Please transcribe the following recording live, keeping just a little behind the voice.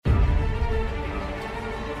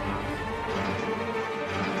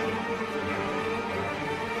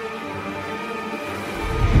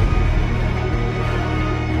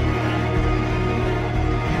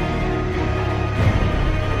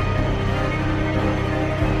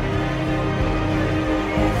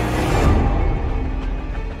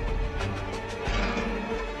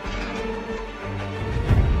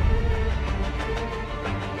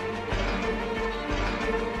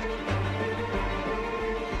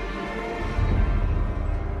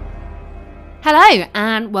Hello,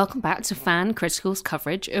 and welcome back to Fan Critical's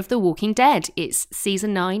coverage of The Walking Dead. It's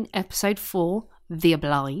Season 9, Episode 4, The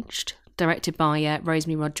Obliged, directed by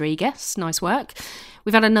Rosemary Rodriguez. Nice work.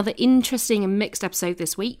 We've had another interesting and mixed episode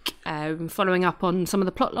this week, following up on some of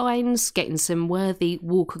the plot lines, getting some worthy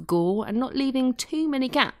Walker gore, and not leaving too many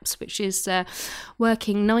gaps, which is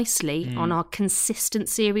working nicely on our consistent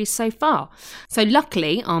series so far. So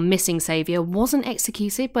luckily, our missing saviour wasn't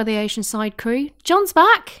executed by the Oceanside crew. John's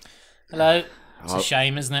back! Hello. It's a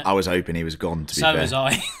shame, isn't it? I was hoping he was gone, to be So fair. was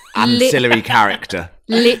I. Ancillary character.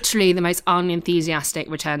 Literally the most unenthusiastic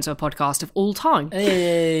return to a podcast of all time.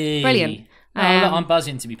 Hey. Brilliant. No, look, I'm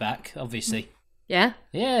buzzing to be back, obviously. Yeah?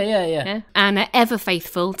 Yeah. And ever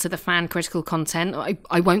faithful to the fan critical content.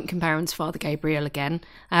 I won't compare him to Father Gabriel again.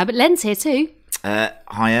 But Len's here too. Hi,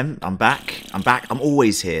 I'm back. I'm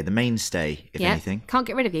always here, the mainstay, if anything. Can't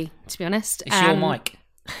get rid of you, to be honest. It's your mic.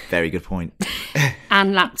 Very good point.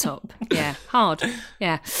 And laptop. Yeah, hard.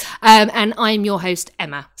 Yeah. And I'm your host,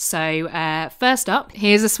 Emma. So first up,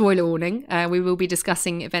 here's a spoiler warning. We will be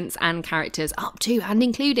discussing events and characters up to and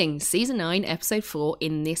including Season 9, Episode 4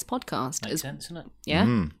 in this podcast. Makes sense, doesn't it?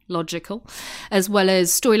 Yeah, logical. As well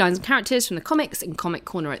as storylines and characters from the comics in Comic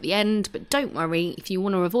Corner at the end. But don't worry, if you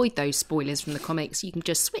want to avoid those spoilers from the comics, you can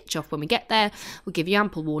just switch off when we get there. We'll give you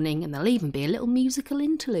ample warning, and there'll even be a little musical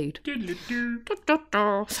interlude.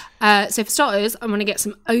 So for starters, I'm going to get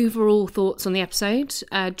some overall thoughts on the episode.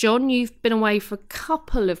 John, you've been away for a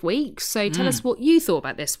couple of weeks, so tell us what you thought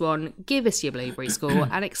about this one. Give us your Blueberry score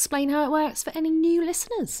and explain how it works for any new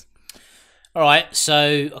listeners. All right,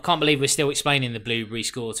 so I can't believe we're still explaining the Blueberry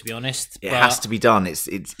score, to be honest. It has to be done. It's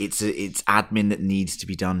admin that needs to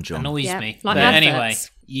be done, John. Annoys Yeah, me. like But anyway,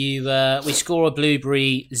 adverts. we score a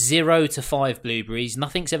Blueberry 0 to 5 blueberries.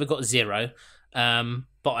 Nothing's ever got 0.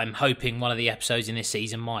 But I'm hoping one of the episodes in this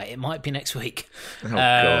season might. It might be next week.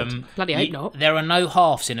 God. Bloody hope not. There are no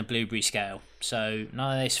halves in a Blueberry scale. So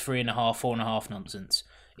none of this 3.5, 4.5 nonsense.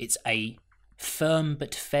 It's a firm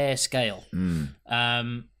but fair scale.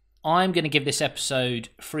 I'm going to give this episode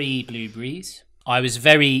 3 blueberries. I was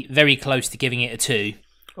very, very close to giving it a 2.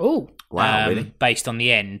 Oh, Wow, really? Based on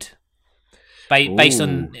the end. Based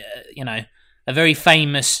on, a very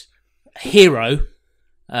famous hero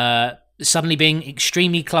suddenly being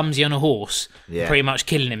extremely clumsy on a horse, pretty much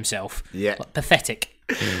killing himself. Yeah. Like, pathetic.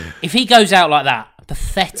 If he goes out like that,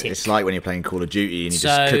 pathetic. It's like when you're playing Call of Duty and you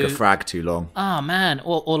just cook a frag too long. Oh, man.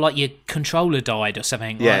 Or like your controller died or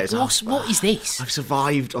something. Yeah, Like, what is this? I've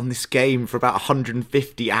survived on this game for about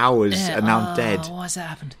 150 hours and now I'm dead. Why has that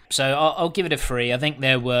happened? So I'll give it a 3. I think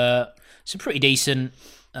there were some pretty decent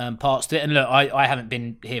parts to it. And look, I haven't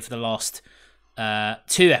been here for the last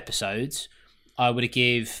 2 episodes. I would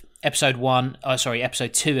give episode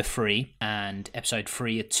 2 a 3 and episode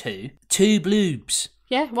 3 a 2. 2 bloobs.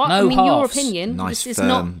 yeah. Well, No your halves. opinion. Nice This is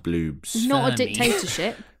firm bloobs. not a Fermy.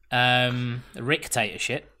 dictatorship.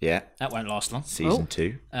 Dictatorship. Yeah, That won't last long. season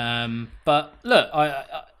 2. But look, I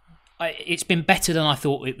it's been better than I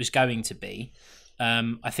thought it was going to be.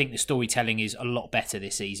 I think the storytelling is a lot better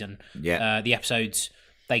this season. Yeah. The episodes,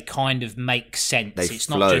 they kind of make sense. They It's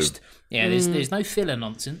flow. not just there's no filler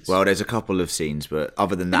nonsense. Well, there's a couple of scenes, but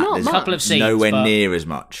other than that, not there's much. Couple of scenes, nowhere but- near as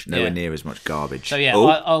much. Nowhere Yeah. near as much garbage. So yeah,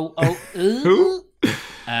 Oh.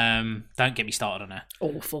 don't get me started on that.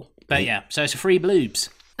 Awful. But yeah, so it's a 3 bloobs.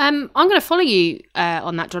 I'm going to follow you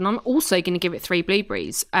on that, John. I'm also going to give it 3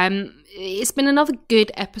 blueberries. It's been another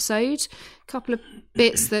good episode. A couple of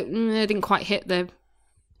bits that didn't quite hit the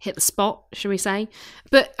spot, shall we say?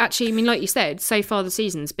 But actually, I mean, like you said, so far the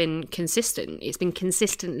season's been consistent. It's been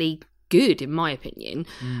consistently good, in my opinion.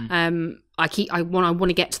 I want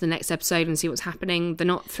to get to the next episode and see what's happening. They're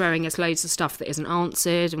not throwing us loads of stuff that isn't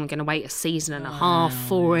answered, and we're going to wait a season and a half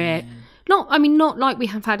for it. Not like we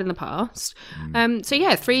have had in the past. So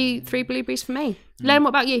yeah, three blueberries for me. Len, what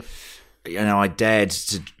about you? I dared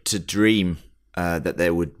to dream that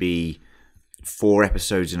there would be 4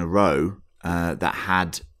 episodes in a row that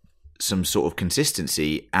had some sort of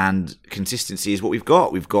consistency, and consistency is what we've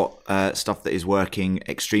got. We've got stuff that is working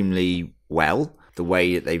extremely well. The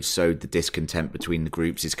way that they've sowed the discontent between the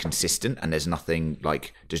groups is consistent, and there's nothing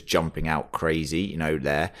like just jumping out crazy,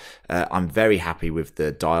 there. I'm very happy with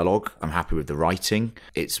the dialogue. I'm happy with the writing.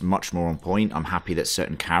 It's much more on point. I'm happy that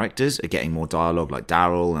certain characters are getting more dialogue, like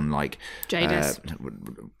Daryl and like Jadis.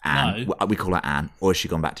 Anne. No. We call her Anne, or has she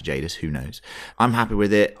gone back to Jadis? Who knows? I'm happy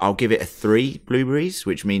with it. I'll give it a 3 blueberries,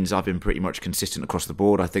 which means I've been pretty much consistent across the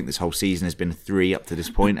board. I think this whole season has been a 3 up to this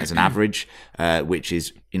point as an average, which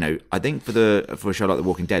is, I think for a show like The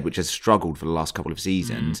Walking Dead, which has struggled for the last couple of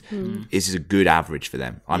seasons, this is a good average for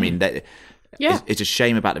them. I mean, it's a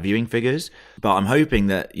shame about the viewing figures, but I'm hoping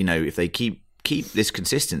that, if they keep keep this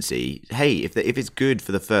consistency, hey, if it's good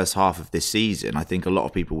for the first half of this season, I think a lot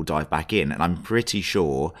of people will dive back in, and I'm pretty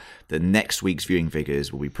sure that next week's viewing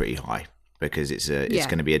figures will be pretty high because it's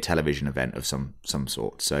going to be a television event of some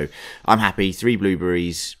sort. So I'm happy. 3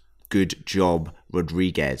 blueberries. Good job,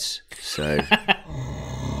 Rodriguez. So.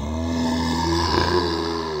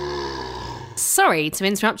 Sorry to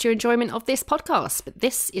interrupt your enjoyment of this podcast, but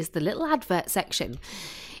this is the little advert section.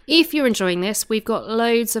 If you're enjoying this, we've got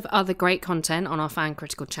loads of other great content on our Fan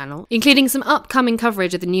Critical channel, including some upcoming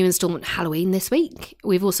coverage of the new instalment Halloween this week.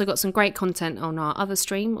 We've also got some great content on our other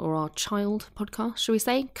stream, or our child podcast, shall we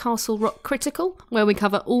say, Castle Rock Critical, where we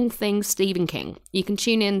cover all things Stephen King. You can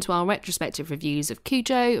tune in to our retrospective reviews of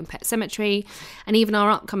Cujo and Pet Sematary, and even our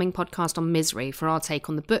upcoming podcast on Misery for our take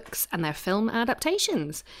on the books and their film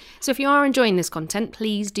adaptations. So if you are enjoying this content,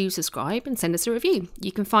 please do subscribe and send us a review.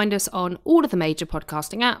 You can find us on all of the major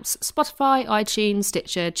podcasting apps, Spotify, iTunes,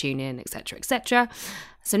 Stitcher, TuneIn, etc., etc.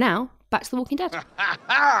 So now, back to The Walking Dead.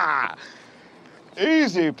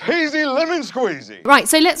 Easy peasy lemon squeezy. Right,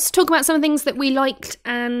 so let's talk about some of the things that we liked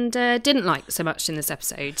and didn't like so much in this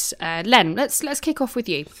episode. Len, let's kick off with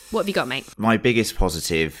you. What have you got, mate? My biggest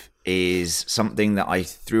positive is something that I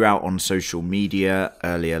threw out on social media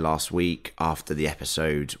earlier last week after the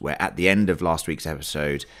episode, where at the end of last week's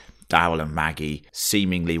episode, Daryl and Maggie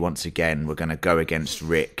seemingly once again were going to go against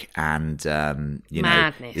Rick, and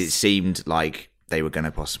Madness. It seemed like they were going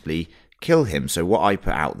to possibly kill him. So what I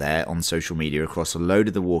put out there on social media across a load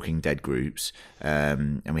of the Walking Dead groups,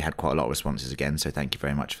 and we had quite a lot of responses again, so thank you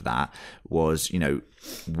very much for that, was,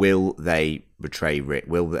 will they betray Rick?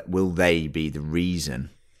 Will they be the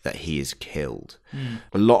reason that he is killed?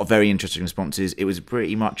 A lot of very interesting responses. It was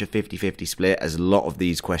pretty much a 50-50 split, as a lot of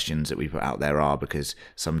these questions that we put out there are, because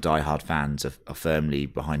some diehard fans are firmly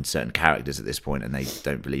behind certain characters at this point and they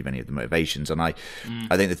don't believe any of the motivations. And I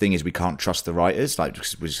think the thing is, we can't trust the writers. Like,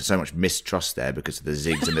 there's so much mistrust there because of the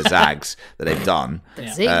zigs and the zags that they've done. The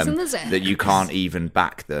zigs and the zags. That you can't even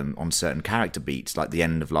back them on certain character beats, like the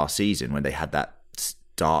end of last season when they had that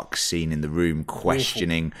dark scene in the room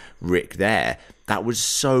questioning Rick there. That was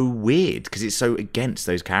so weird because it's so against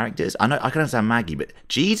those characters. I know I can understand Maggie, but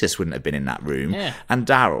Jesus wouldn't have been in that room. Yeah. And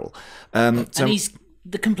Daryl. And he's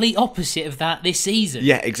the complete opposite of that this season.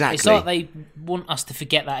 Yeah, exactly. It's like they want us to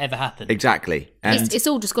forget that ever happened. Exactly. And It's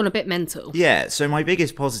all just gone a bit mental. yeah, so my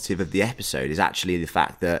biggest positive of the episode is actually the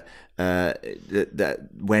fact that that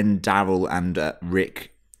when Daryl and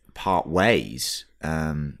Rick part ways,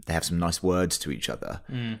 they have some nice words to each other.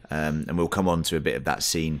 And we'll come on to a bit of that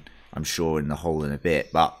scene, I'm sure, in the hole in a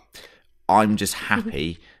bit. But I'm just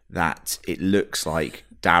happy that it looks like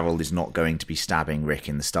Daryl is not going to be stabbing Rick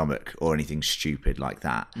in the stomach or anything stupid like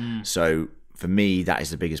that. So for me, that is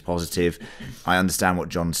the biggest positive. I understand what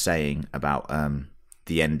John's saying about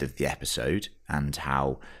the end of the episode and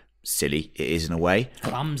how silly it is in a way.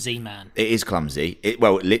 Clumsy, man. It is clumsy.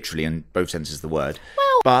 Well, literally in both senses of the word.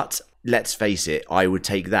 But let's face it, I would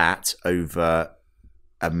take that over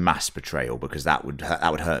a mass betrayal, because that would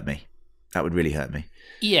hurt me. That would really hurt me.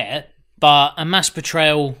 Yeah, but a mass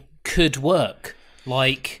betrayal could work.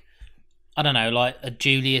 Like, I don't know, like a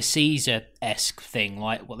Julius Caesar-esque thing,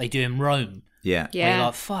 like what they do in Rome. Yeah. Where you're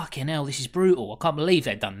like, fucking hell, this is brutal. I can't believe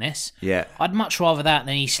they've done this. Yeah. I'd much rather that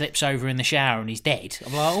than he slips over in the shower and he's dead.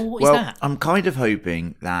 I'm like, oh, what is Well, that? I'm kind of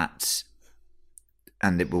hoping that,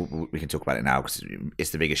 and we can talk about it now because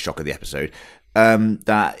it's the biggest shock of the episode,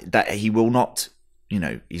 that he will not,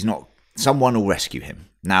 he's not, someone will rescue him.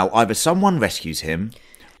 Now, either someone rescues him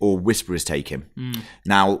or Whisperers take him.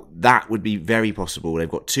 Now, that would be very possible. They've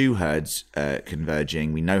got two herds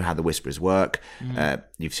converging. We know how the Whisperers work.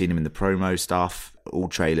 You've seen them in the promo stuff, all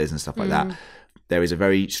trailers and stuff like that. There is a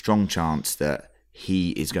very strong chance that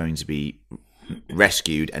he is going to be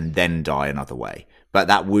rescued and then die another way. But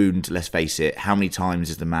that wound, let's face it, how many times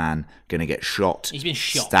is the man going to get shot, He's been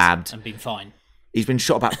shot stabbed, and been fine. He's been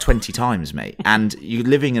shot about 20 times, mate. And you're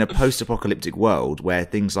living in a post-apocalyptic world where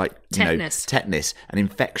things like, tetanus and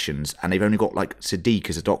infections, and they've only got like Sadiq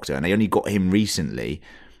as a doctor, and they only got him recently.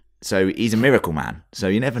 So he's a miracle man. So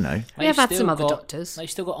you never know. We have had some other doctors.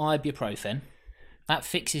 They've still got ibuprofen. That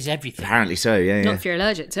fixes everything. Apparently so, yeah. Not if you're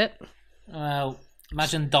allergic to it. Well,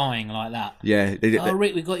 imagine dying like that. Yeah. Oh,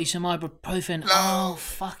 Rick, we got you some ibuprofen. Oh,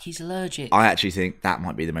 fuck, he's allergic. I actually think that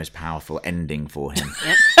might be the most powerful ending for him.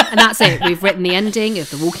 Yep. And that's it. We've written the ending of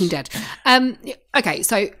The Walking Dead. Okay,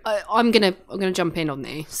 so I'm gonna jump in on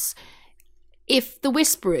this. if the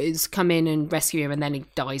Whisperers come in and rescue him and then he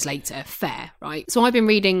dies later, fair, right? So I've been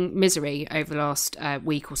reading Misery over the last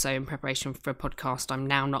week or so in preparation for a podcast I'm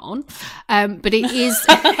now not on. But it is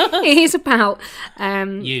it is about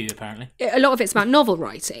You, apparently. a lot of it's about novel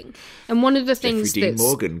writing. And one of the Jeffrey things Dean that's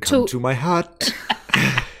Morgan, come to my hut.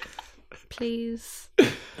 Please.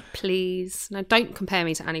 No, don't compare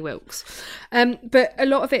me to Annie Wilkes. But a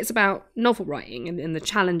lot of it's about novel writing and the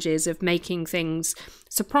challenges of making things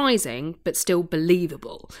surprising but still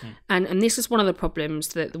believable. And this is one of the problems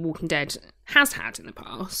that The Walking Dead has had in the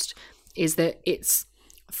past, is that it's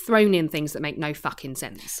thrown in things that make no fucking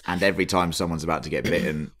sense. And every time someone's about to get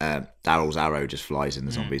bitten, Daryl's arrow just flies in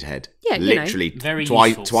the zombie's head. Yeah, you know. literally Very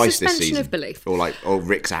twice useful. this Suspension season. of belief. Or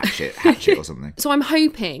Rick's hatchet or something. So I'm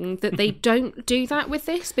hoping that they don't do that with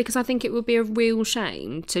this, because I think it would be a real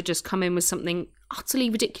shame to just come in with something utterly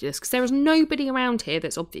ridiculous, because there is nobody around here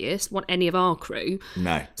that's obvious, what any of our crew.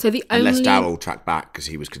 No. So the Unless only Daryl tracked back because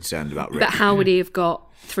he was concerned about Rick. But how would he have got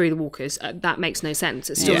through the walkers? That makes no sense.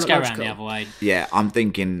 It's still Let's not go around logical. the other way. Yeah, I'm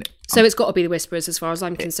thinking... So it's got to be the Whisperers as far as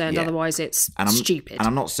I'm concerned. yeah. Otherwise, it's I'm stupid. And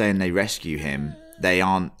I'm not saying they rescue him. They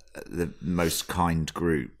aren't the most kind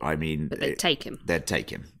group. I mean... But they'd take him. They'd take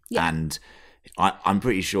him. Yeah. And I'm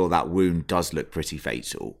pretty sure that wound does look pretty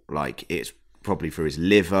fatal. Like, it's probably for his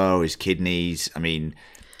liver or his kidneys. I mean,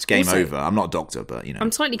 it's game Also, over. I'm not a doctor, but, you know.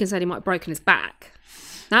 I'm slightly concerned he might have broken his back.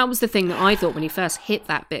 That was the thing that I thought when he first hit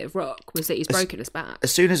that bit of rock, was that he's broken his back.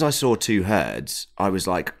 As soon as I saw two herds, I was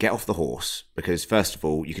like, get off the horse. Because, first of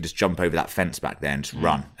all, you could just jump over that fence back there and just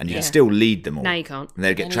run. And you can still lead them all. No, you can't. And they'd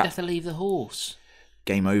Then get you'd trapped. have to leave the horse.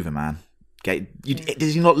 Game over, man. Did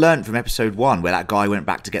you not learn from episode 1 where that guy went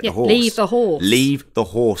back to get the horse? leave the horse. Leave the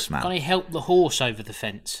horse, man. Can't he help the horse over the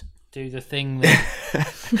fence? Do the thing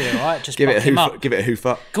that... be all right, just Give it buck a him hoof. up. Give it a hoof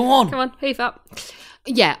up. Go on. Come on, hoof up.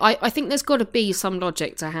 Yeah, I think there's got to be some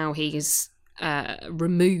logic to how he's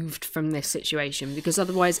removed from this situation, because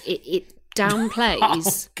otherwise it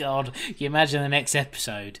downplays. Oh, God. You imagine the next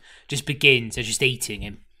episode just begins as just eating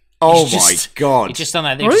him. Oh, He's my just- God. He's just done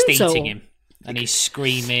that. They're just Brutal. eating him. And he's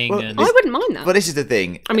screaming. Well, and I wouldn't mind that. But this is the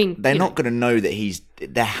thing. I mean, they're you not know. going to know that he's.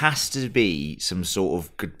 There has to be some sort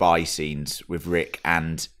of goodbye scenes with Rick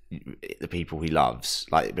and the people he loves,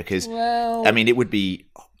 like, because Well, I mean, it would be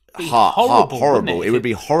horrible, horrible. wouldn't it? It would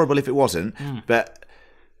be horrible if it wasn't. But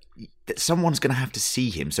someone's going to have to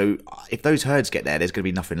see him. So if those herds get there, there's going to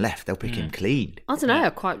be nothing left. They'll pick him clean. I don't know.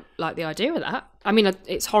 I quite like the idea of that. I mean,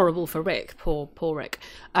 it's horrible for Rick, poor Rick.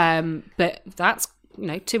 But that's, you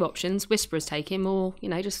know, two options: Whisperers take him, or, you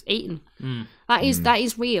know, just eat him. That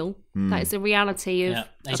is real. That is the reality of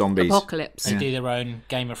Yeah. Zombies. apocalypse. They do their own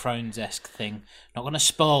Game of Thrones-esque thing. Not going to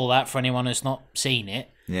spoil that for anyone who's not seen it.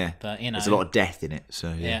 Yeah, But, you know. there's a lot of death in it.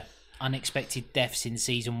 So Yeah. Unexpected deaths in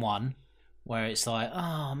season 1, where it's like,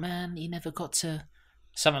 oh, man, you never got to...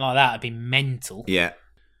 Something like that would be mental. yeah.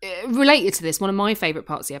 Related to this, one of my favourite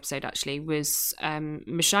parts of the episode actually was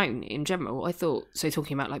Michonne in general. I thought, so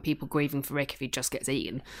talking about like people grieving for Rick if he just gets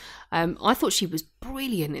eaten, I thought she was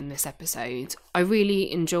brilliant in this episode. I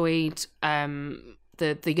really enjoyed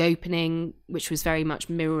the opening, which was very much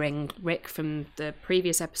mirroring Rick from the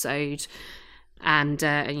previous episode, and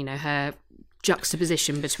you know, her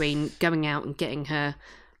juxtaposition between going out and getting her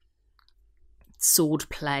sword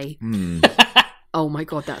play. Oh my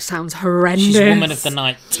God, that sounds horrendous. She's a woman of the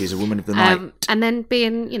night. She's a woman of the night. And then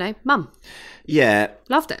being, you know, mum. Yeah,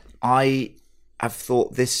 Loved it. I have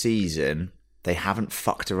thought this season they haven't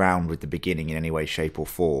fucked around with the beginning in any way, shape, or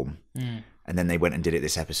form, and then they went and did it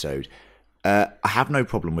this episode. I have no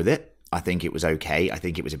problem with it. I think it was okay. I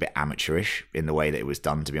think it was a bit amateurish in the way that it was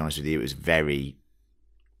done. To be honest with you, it was very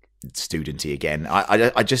studenty again.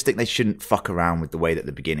 I just think they shouldn't fuck around with the way that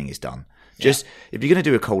the beginning is done. Just if you're going to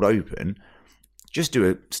do a cold open, just do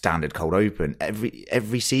a standard cold open.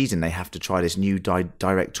 Every season they have to try this new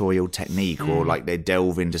directorial technique, or like they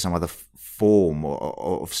delve into some other form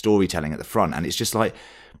or of storytelling at the front, and it's just like,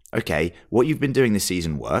 okay, what you've been doing this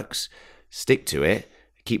season works. Stick to it.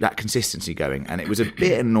 Keep that consistency going. And it was a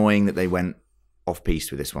bit annoying that they went off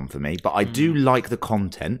piste with this one for me, but I do like the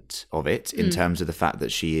content of it in terms of the fact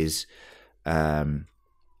that she is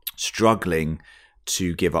struggling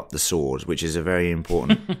to give up the sword, which is a very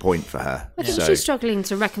important point for her. I think she's struggling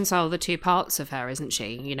to reconcile the two parts of her, isn't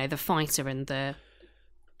she? You know, the fighter and the...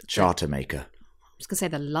 Charter maker. I was going to say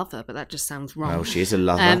the lover, but that just sounds wrong. Well, she is a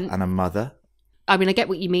lover and a mother. I mean, I get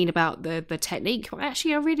what you mean about the technique, but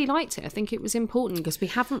actually I really liked it. I think it was important because we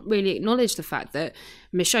haven't really acknowledged the fact that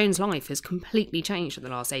Michonne's life has completely changed in the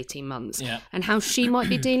last 18 months, and how she might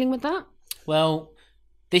be dealing with that. Well,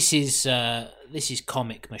 this is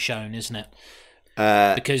comic Michonne, isn't it?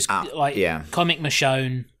 Because comic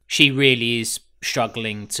Michonne, she really is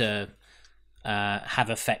struggling to have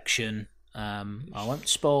affection. I won't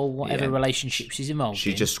spoil whatever relationship she's involved in.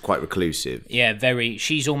 She's just quite reclusive. Yeah, very.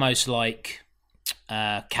 She's almost like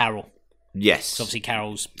Carol. Yes. 'Cause obviously,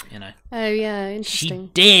 Carol's, Oh yeah, she interesting.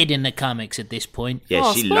 dead in the comics at this point. Yeah,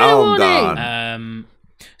 Oh, she's spoiler long warning! gone.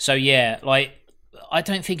 So yeah, like I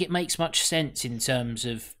don't think it makes much sense in terms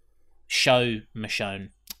of show Michonne.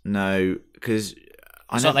 No, because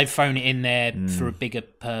It's like they've thrown it in there for a bigger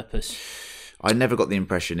purpose. I never got the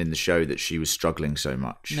impression in the show that she was struggling so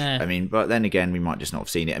much. No. I mean, but then again, we might just not have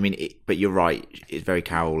seen it. I mean, but you're right. It's very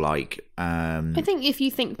Carol-like. I think if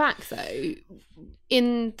you think back though,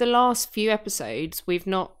 in the last few episodes, we've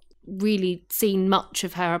not really seen much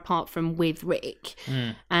of her apart from with Rick.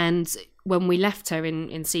 And when we left her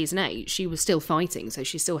in season 8, she was still fighting, so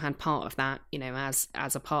she still had part of that,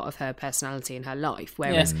 as a part of her personality in her life.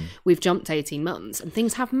 Whereas we've jumped 18 months and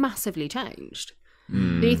things have massively changed.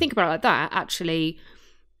 When you think about it like that, actually,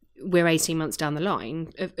 we're 18 months down the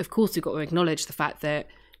line. Of course, we've got to acknowledge the fact that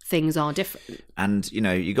things are different. And,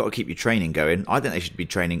 you got to keep your training going. I think they should be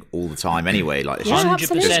training all the time anyway. Like, it's Yeah,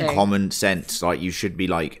 just absolutely. common sense. Like, you should be,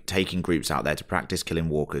 like, taking groups out there to practice killing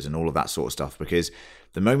walkers and all of that sort of stuff, because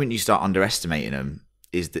the moment you start underestimating them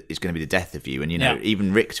is going to be the death of you. And,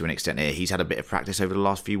 even Rick, to an extent here, he's had a bit of practice over the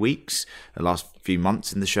last few weeks, the last few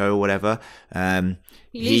months in the show or whatever.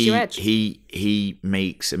 You lose your edge. He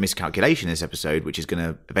makes a miscalculation in this episode, which is going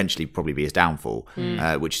to eventually probably be his downfall,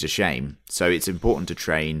 which is a shame. So it's important to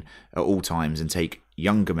train at all times and take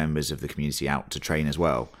younger members of the community out to train as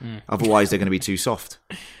well. Otherwise, they're going to be too soft.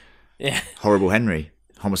 Yeah. Horrible Henry,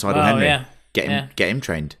 homicidal Oh, Henry. yeah. Get him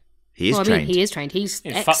trained. He is Well, I trained. mean, he is trained. He's He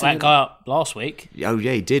excellent. fucked that guy up last week. Oh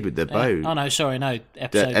yeah, he did with the bow. Oh no, sorry, no.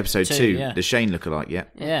 The episode 2, Yeah. the Shane lookalike. Yeah.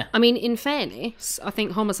 Yeah. I mean, in fairness, I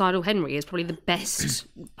think Homicidal Henry is probably the best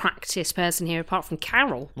practice person here, apart from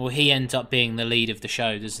Carol. Well, he ends up being the lead of the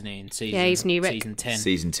show, doesn't he? In season, Yeah, he's new Rick. season 10.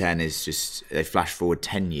 Season 10 is just, they flash forward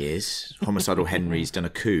 10 years. Homicidal Henry's done a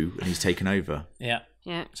coup and he's taken over. Yeah.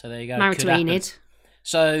 Yeah. So there you go. Married Could to happen. Enid.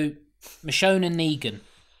 So Michonne and Negan,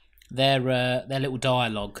 their little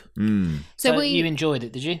dialogue. So we- you enjoyed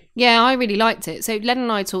it, did you? Yeah, I really liked it. So Len and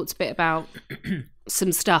I talked a bit about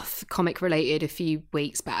some stuff comic related a few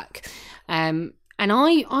weeks back. And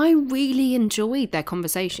I really enjoyed their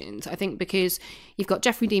conversations. I think because you've got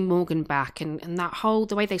Jeffrey Dean Morgan back and that whole,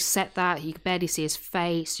 the way they set that, you could barely see his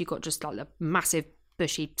face. You've got just like a massive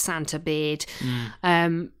bushy Santa beard.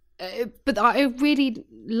 But I really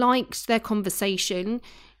liked their conversation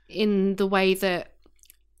in the way that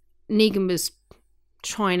Negan was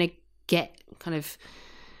trying to get kind of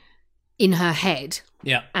in her head,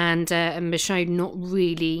 Yeah. and Michonne not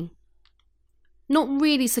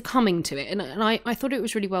really succumbing to it, and I thought it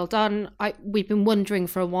was really well done. We've been wondering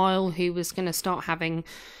for a while who was going to start having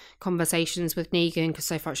conversations with Negan, because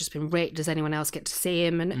so far it's just been Rick. Does anyone else get to see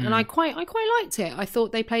him? And I quite liked it. I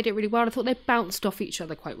thought they played it really well. I thought they bounced off each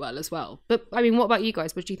other quite well as well. But I mean, what about you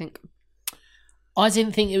guys? What do you think? I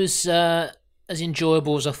didn't think it was as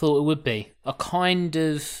enjoyable as I thought it would be. I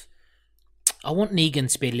want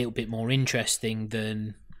Negan to be a little bit more interesting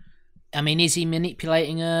than... I mean, is he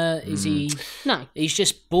manipulating her? Is he... No, He's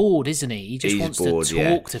just bored, isn't he? He just He's wants bored, to yeah.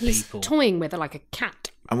 talk to he's people. toying with her like a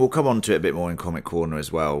cat. And we'll come on to it a bit more in Comic Corner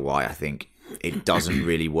as well, why I think it doesn't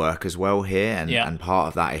really work as well here. And part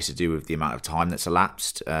of that is to do with the amount of time that's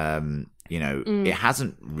elapsed. It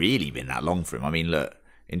hasn't really been that long for him. I mean, look,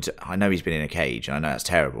 I know he's been in a cage, and I know that's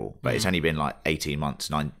terrible, but it's only been like 18 months,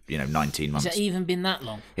 19 months. Has it even been that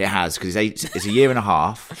long? It has, because it's a year and a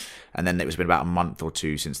half, and then it's been about a month or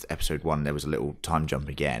two since episode 1. There was a little time jump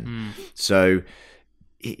again. So,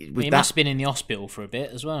 He must have been in the hospital for a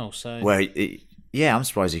bit as well. So, I'm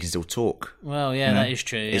surprised he can still talk. well, yeah, that is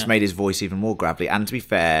true. Yeah. It's made his voice even more gravelly. And to be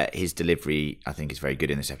fair, his delivery, I think, is very good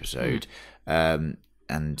in this episode.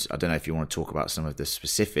 And I don't know if you want to talk about some of the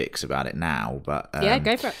specifics about it now, but Yeah,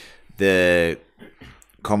 go for it. the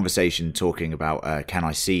conversation talking about can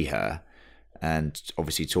I see her, and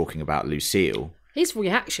obviously talking about Lucille. His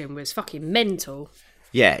reaction was fucking mental.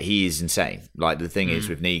 Yeah, he is insane. Like, the thing is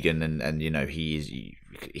with Negan, and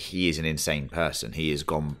he is an insane person. He has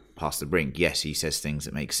gone past the brink. Yes, he says things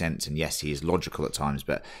that make sense, and yes, he is logical at times,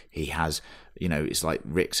 but he has, it's like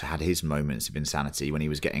Rick's had his moments of insanity when he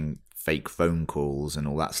was getting fake phone calls and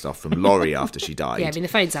all that stuff from Laurie after she died. Yeah, I mean, the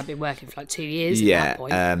phones have been working for like 2 years at that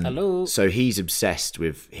point. Hello. So he's obsessed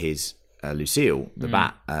with his Lucille, the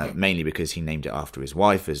bat, mainly because he named it after his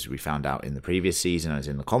wife, as we found out in the previous season, as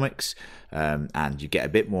in the comics. And you get a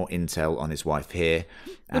bit more intel on his wife here.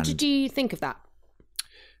 What did you think of that?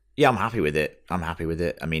 Yeah, I'm happy with it.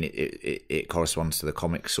 I mean, it corresponds to the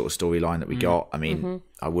comic sort of storyline that we got. I mean,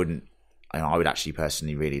 I would actually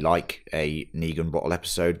personally really like a Negan bottle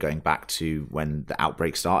episode going back to when the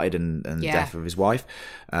outbreak started and the death of his wife,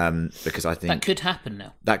 because I think that could happen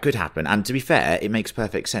now. That could happen. And to be fair, it makes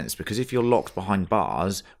perfect sense, because if you're locked behind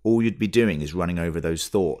bars, all you'd be doing is running over those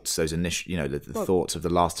thoughts, those initial, the thoughts of the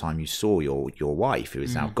last time you saw your wife, who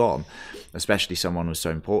is now gone, especially someone who was so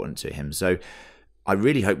important to him. So I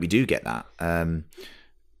really hope we do get that.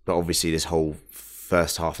 But obviously this whole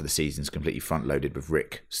first half of the season is completely front loaded with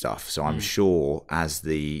Rick stuff. So I'm sure as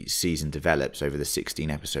the season develops over the 16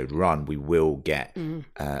 episode run, we will get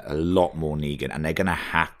a lot more Negan, and they're going to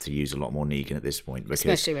have to use a lot more Negan at this point. Because,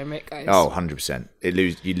 especially when Rick goes. Oh, 100%.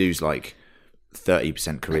 You lose like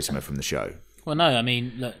 30% charisma from the show. Well, no, I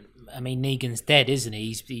mean, look, Negan's dead, isn't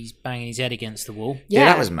he? He's banging his head against the wall. Yeah,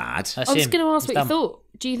 that was mad. That's I was him. going to ask He's what you done. thought.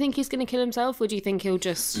 Do you think he's going to kill himself, or do you think he'll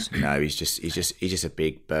just? No, he's just a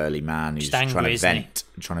big burly man who's Just angry, trying to isn't he?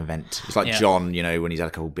 vent. It's like Yeah. John, when he's had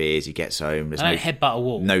a couple of beers, he gets home. There's I don't headbutt a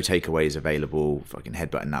wall. no takeaways available. Fucking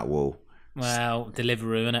headbutting that wall Well,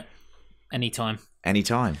 Deliveroo, innit? Anytime.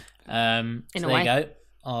 anytime. So In a there way. you go.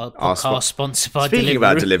 Our podcast sponsored by Speaking Deliveroo.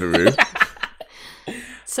 about Deliveroo,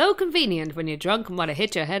 So convenient when you're drunk and want to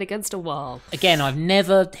hit your head against a wall. Again, I've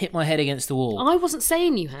never hit my head against the wall. I wasn't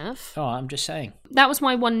saying you have. All right, I'm just saying. That was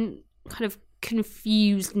my one kind of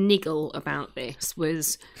confused niggle about this,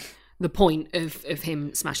 was the point of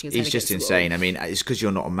him smashing his head he's just against the wall. insane. I mean, it's because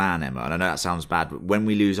you're not a man, Emma, and I know that sounds bad, but when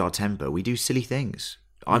we lose our temper, we do silly things.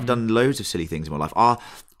 I've done loads of silly things in my life.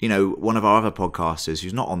 One of our other podcasters,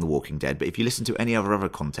 who's not on The Walking Dead, but if you listen to any other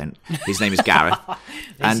content, his name is Gareth.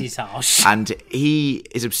 This is harsh. And he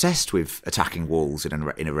is obsessed with attacking walls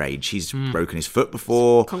in a rage. He's broken his foot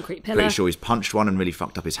before. Concrete pillar. Pretty sure he's punched one and really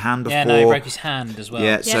fucked up his hand before. Yeah, no, he broke his hand as well.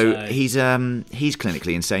 Yeah, so he's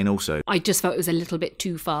clinically insane also. I just felt it was a little bit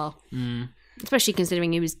too far. Especially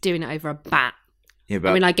considering he was doing it over a bat. Yeah,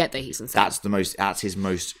 but I mean, I get that he's insane. that's his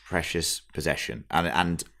most precious possession.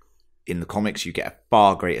 And in the comics, you get a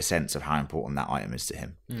far greater sense of how important that item is to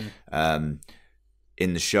him.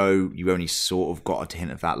 In the show, you only sort of got a hint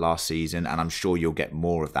of that last season, and I'm sure you'll get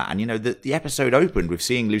more of that. And the episode opened with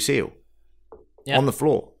seeing Lucille on the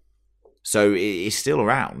floor, so it's still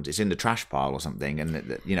around. It's in the trash pile or something,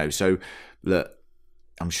 and so look,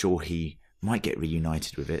 I'm sure he might get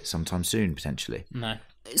reunited with it sometime soon, potentially. No.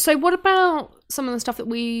 So what about some of the stuff that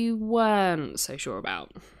we weren't so sure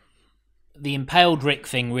about? The impaled Rick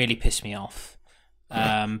thing really pissed me off.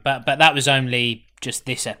 But that was only just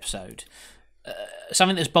this episode.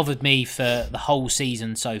 Something that's bothered me for the whole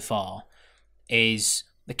season so far is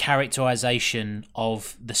the characterization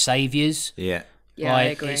of the saviors. Yeah, Yeah, I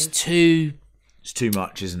agree. It's too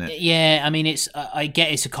much, isn't it? Yeah, I mean, I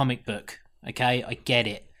get it's a comic book, okay? I get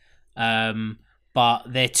it. But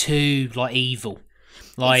they're too, evil.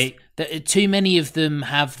 Too many of them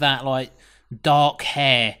have that, dark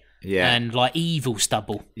hair and, evil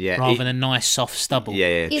stubble rather than nice, soft stubble. Yeah,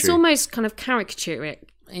 It's true. almost kind of caricaturist.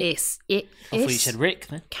 I thought you said Rick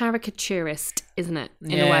then. Caricaturist, isn't it?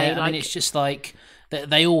 In Yeah, a way, I mean, it's just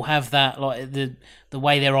they all have that, the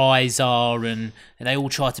way their eyes are, and they all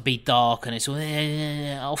try to be dark, and it's all,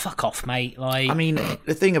 oh, fuck off, mate. I mean,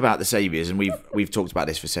 the thing about the Saviors, and we've talked about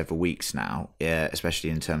this for several weeks now, especially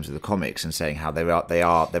in terms of the comics, and saying how there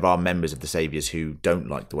are members of the Saviors who don't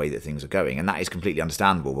like the way that things are going, and that is completely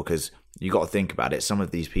understandable, because you got to think about it. Some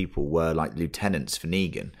of these people were like lieutenants for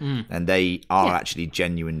Negan, and they are actually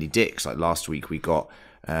genuinely dicks. Like last week, we got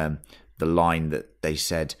the line that they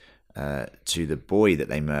said to the boy that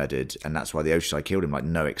they murdered, and that's why the Oceanside killed him, like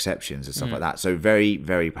no exceptions and stuff like that. So very,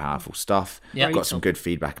 very powerful stuff. Yeah. Got some good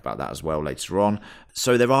feedback about that as well later on.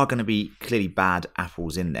 So there are going to be clearly bad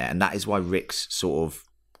apples in there, and that is why Rick's sort of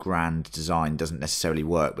grand design doesn't necessarily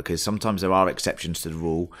work, because sometimes there are exceptions to the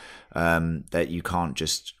rule, that you can't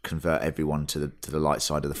just convert everyone to the light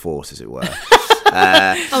side of the force, as it were.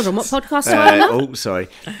 Hold on, what podcast are we on? Oh, sorry.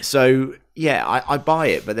 So yeah, I buy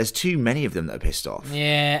it, but there's too many of them that are pissed off.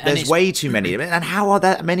 Yeah, and There's it's- way too many of them, and how are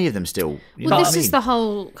that many of them still? You know Well, what this I is mean? the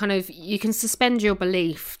whole kind of, you can suspend your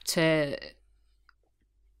belief to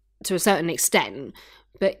a certain extent,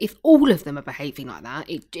 but if all of them are behaving like that,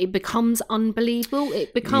 it becomes unbelievable.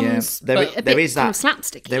 It becomes there a bit is kind that of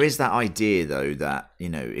slapsticky. There is that idea, though, that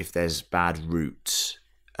if there's bad roots,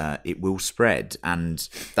 it will spread, and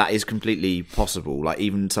that is completely possible. Like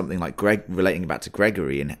even something like relating back to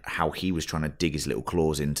Gregory and how he was trying to dig his little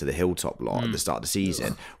claws into the Hilltop lot at the start of the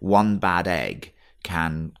season. One bad egg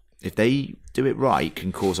can, if they do it right,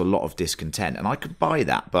 can cause a lot of discontent, and I could buy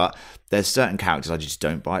that. But there's certain characters I just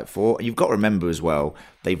don't buy it for. You've got to remember as well,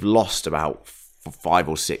 they've lost about 5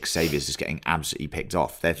 or 6 saviors just getting absolutely picked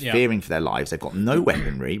off. They're fearing for their lives. They've got no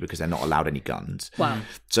weaponry because they're not allowed any guns. Wow.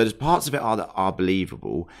 So there's parts of it that are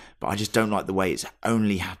believable, but I just don't like the way it's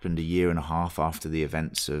only happened a year and a half after the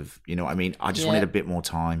events of, you know what I mean? I just wanted a bit more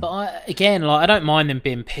time. But I don't mind them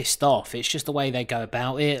being pissed off. It's just the way they go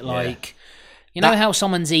about it. Like, you know how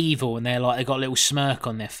someone's evil and they've got a little smirk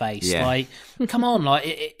on their face. Yeah. Like, come on,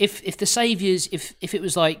 like if the saviors, if it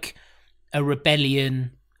was like a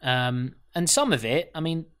rebellion, and some of it, I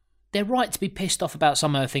mean, they're right to be pissed off about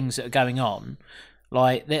some of the things that are going on.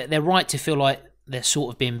 Like, they're right to feel like they're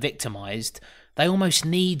sort of being victimised. They almost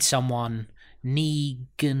need someone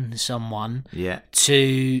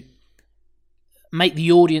to make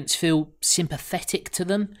the audience feel sympathetic to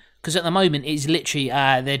them. Because at the moment, it's literally,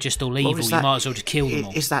 they're just all evil. You might as well just kill them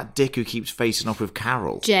all. It's that dick who keeps facing off with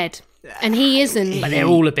Carol. Jed. And he isn't. But they're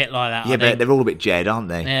all a bit like that, Yeah, but they're all a bit Jed, aren't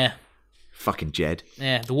they? Yeah. Fucking Jed.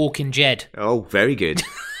 Yeah, the Walking Jed. Oh, very good.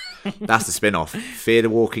 That's the spin-off. Fear the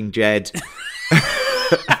Walking Jed.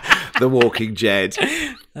 The Walking Jed.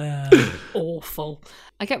 Awful.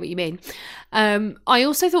 I get what you mean. I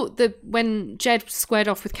also thought that when Jed squared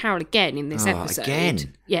off with Carol again in this episode...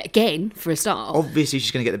 Again? Yeah, again, for a start. Obviously,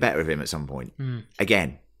 she's going to get the better of him at some point.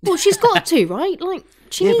 Again. Well, she's got to, right? Like,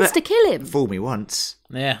 she needs but to kill him. Fool me once.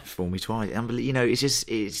 Yeah. Fool me twice. You know, it's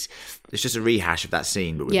just a rehash of that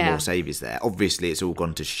scene, but with more saviors there. Obviously, it's all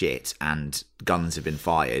gone to shit, and guns have been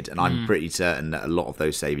fired, and I'm pretty certain that a lot of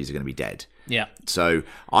those saviors are going to be dead. Yeah. So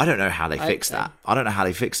I don't know how they fix that.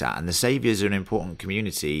 And the saviors are an important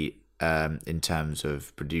community in terms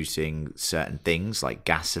of producing certain things like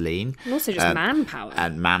gasoline. And also just manpower.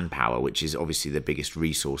 And manpower, which is obviously the biggest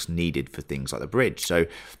resource needed for things like the bridge. So,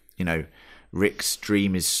 you know, Rick's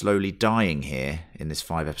dream is slowly dying here in this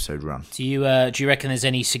 5-episode run. Do you reckon there's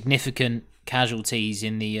any significant casualties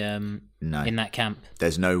in the No. in that camp?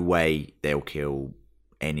 There's no way they'll kill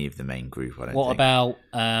any of the main group, I don't think. What about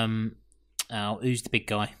who's the big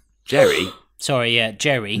guy? Jerry? Sorry, yeah,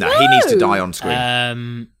 Jerry. No, he needs to die on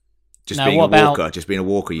screen. Just being a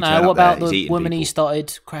walker, you turn what up there, about he's the eating woman people. he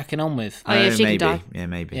started cracking on with? Oh, yeah, she maybe. can die. Yeah,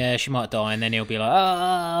 maybe. Yeah, she might die, and then he'll be like,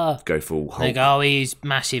 ah. Go full They Hulk. go, oh, he's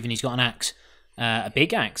massive and he's got an axe. A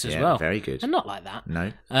big axe as Yeah, well. very good. And not like that.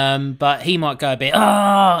 No. But he might go a bit,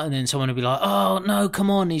 and then someone will be like, oh, no, come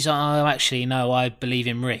on. He's like, oh, actually, no, I believe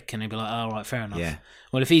in Rick. And he'll be like, oh, right, fair enough. Yeah.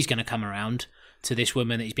 Well, if he's going to come around to this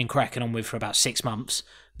woman that he's been cracking on with for about 6 months,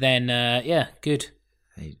 then, yeah, good.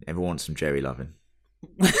 Hey, everyone wants some Jerry loving.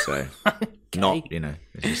 So, not, you know,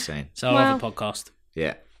 it's just saying. So I'll have a podcast.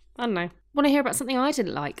 Yeah. I don't know. Want to hear about something I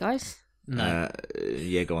didn't like, guys? No.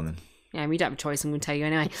 Yeah, go on then. Yeah, we don't have a choice. I'm going to tell you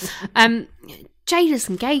anyway. Jadis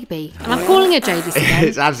and Gaby. And I'm calling her Jadis again.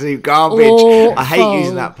 It's absolute garbage. Awful. I hate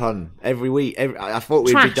using that pun every week. I thought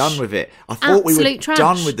we'd be Trash. done with it. I thought we were Absolute trash.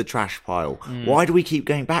 done with the trash pile. Why do we keep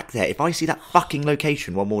going back there? If I see that fucking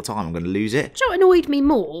location one more time, I'm going to lose it. Do you know what annoyed me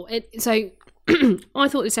more? So I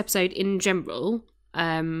thought this episode in general,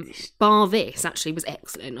 bar this, actually was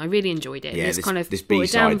excellent. I really enjoyed it. Yeah, It's this brought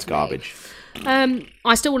it down B-side's to me. garbage.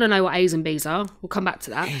 I still want to know what A's and B's are. We'll come back to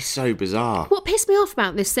that. It's so bizarre. What pissed me off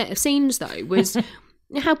about this set of scenes, though, was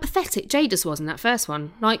how pathetic Jadis was in that first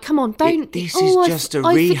one. Like, come on, don't. This is just a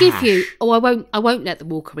I forgive you. rehash. Oh, I won't let the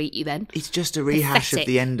walker eat you then. It's just a rehash Pathetic. of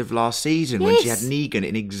the end of last season when she had Yes. Negan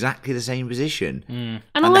in exactly the same position, And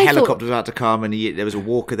and I the thought- helicopter was about to come, and there was a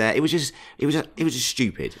walker there. It was just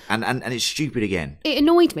stupid, and it's stupid again. It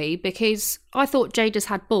annoyed me because I thought Jadis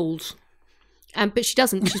had balls, but she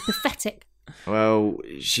doesn't. She's pathetic. Well,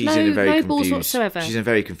 she's No- in a very no balls confused. whatsoever. She's in a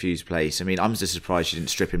very confused place. I mean, I'm just surprised she didn't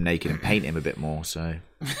strip him naked and paint him a bit more. So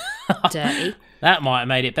Dirty. That might have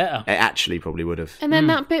made it better. it actually probably would have. And then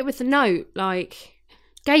that bit with the note, like,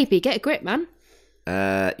 Gaby, get a grip, man.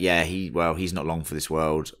 Yeah, he's not long for this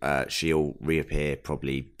world. She'll reappear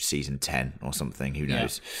probably season 10 or something. Who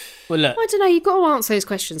knows? Well, look, I don't know. You've got to answer those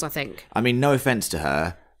questions, I think. I mean, no offense to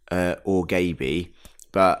her or Gaby,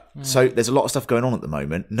 but so there's a lot of stuff going on at the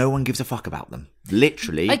moment. No one gives a fuck about them.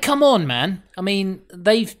 Literally, hey, come on, man. I mean,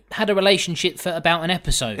 they've had a relationship for about an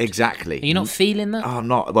episode. exactly. Are you not feeling that? Oh, I'm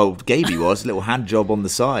not. Well, Gaby was a little hand job on the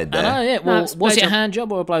side there. I know, yeah. Well, it's a was it a blowjob. hand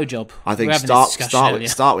job or a blow job? I think We were having this discussion earlier.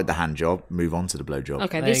 start with the hand job, move on to the blow job.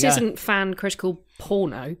 Okay, There this you go. isn't fan critical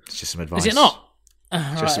porno. It's just some advice. Is it not?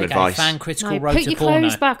 Just some advice. Fan critical No, road put to your porno.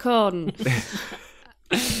 clothes back on.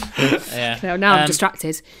 Yeah. No, now I'm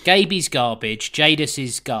distracted. Gaby's garbage. Jadis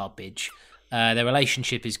is garbage. Their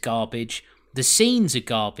relationship is garbage. The scenes are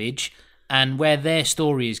garbage, and where their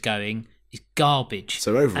story is going is garbage.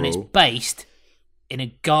 So overall- and it's based in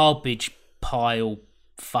a garbage pile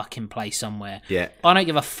fucking place somewhere. Yeah. I don't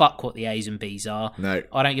give a fuck what the A's and B's are. No.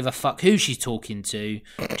 I don't give a fuck who she's talking to.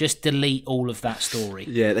 Just delete all of that story.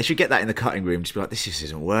 Yeah, they should get that in the cutting room. Just be like, this just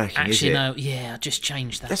isn't working, is Actually, it? no. Yeah, just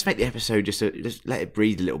change that. Let's make the episode just let it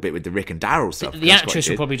breathe a little bit with the Rick and Daryl stuff. The That's quite actress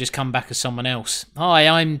will good. probably just come back as someone else. Hi,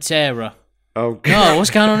 I'm Sarah. Oh, Oh, what's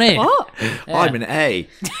going on here? What? I'm an A.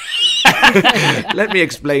 Let me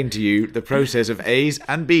explain to you the process of A's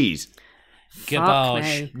and B's.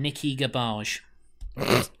 Garbage. me. Nikki Garbage.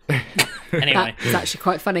 Anyway. That's actually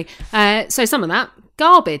quite funny. So some of that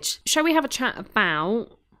garbage. Shall we have a chat about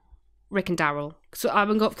Rick and Daryl? So I've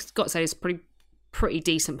got to say it's a pretty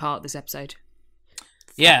decent part of this episode.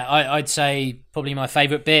 Yeah, I'd say probably my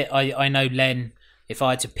favourite bit. I know Len, if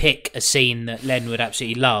I had to pick a scene that Len would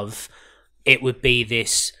absolutely love, it would be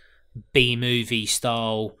this B-movie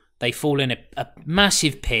style. They fall in a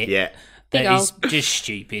massive pit Yeah. that Big is just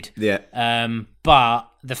stupid. Yeah. But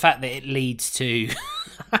the fact that it leads to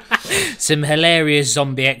some hilarious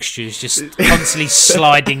zombie extras just constantly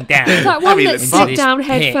sliding down. That one mean, that it's slid fun. down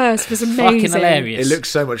head Pit. first was Fucking amazing. hilarious. It looks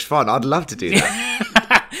so much fun. I'd love to do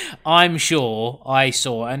that. I'm sure I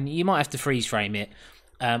saw, and you might have to freeze frame it.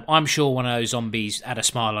 I'm sure one of those zombies had a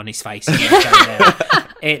smile on his face.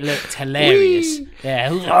 It looked hilarious.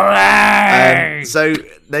 Yeah. So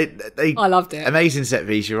they I loved it. Amazing set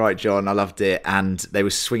piece. You're right, John. I loved it. And they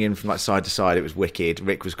were swinging from like side to side. It was wicked.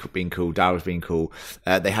 Rick was being cool. Daryl was being cool.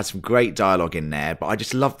 They had some great dialogue in there. But I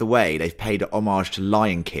just love the way they've paid a homage to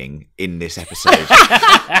Lion King in this episode.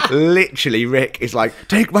 Literally, Rick is like,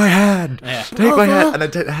 "Take my hand, take my hand," and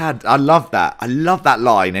then take the hand. I love that. I love that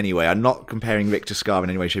line. Anyway, I'm not comparing Rick to Scar in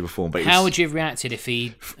any way, shape, or form. But it How was, would you have reacted if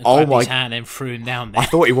he Oh grabbed my- his hand and threw him down I there?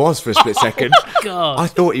 thought he was for a split second. God. I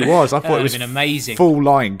thought he was. I thought it would've was been amazing. full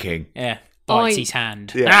Lion King. Yeah. Bites I- his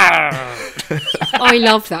hand. I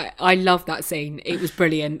love that. I love that scene. It was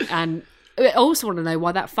brilliant. And I also want to know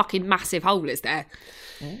why that fucking massive hole is there.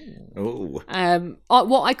 Oh,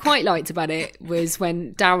 What I quite liked about it was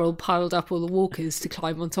when Daryl piled up all the walkers to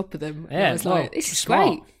climb on top of them. And Yeah, I was well, like, this is smart.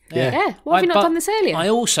 great. Yeah. Yeah. Why have you not But done this earlier? I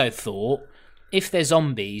also thought if they're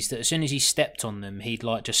zombies, that as soon as he stepped on them, he'd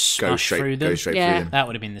like just go smash through them. straight Yeah. through them. That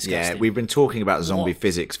would have been disgusting. Yeah, we've been talking about zombie What?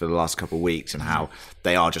 physics for the last couple of weeks and how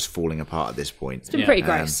they are just falling apart at this point. It's been pretty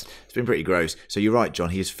gross. It's been pretty gross. So you're right, John.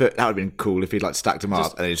 His foot, that would have been cool if he'd like stacked them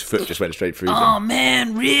up and his foot just went straight through Oh them.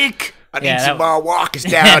 man, Rick! I need Yeah, some that- more walkers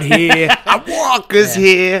down here. Walkers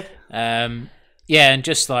here. Yeah, and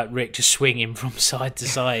just like Rick just swinging from side to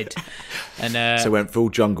side. And So went full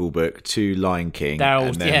Jungle Book to Lion King. Daryl,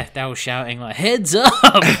 and then- Daryl shouting like, "Heads up!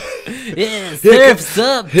 Yeah, surf's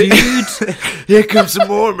up, dude!" Here comes some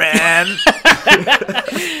more, man.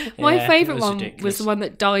 My Yeah, favourite it was one ridiculous. was the one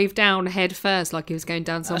that dived down head first, like he was going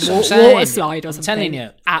down some That's what I'm saying. water slide or I'm something. telling you.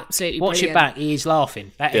 Absolutely Watch brilliant. it back. He is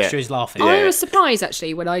laughing. That extra is laughing. I was surprised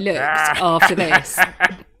actually when I looked after this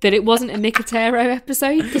that it wasn't a Nicotero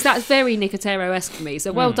episode because that's very Nicotero-esque for me.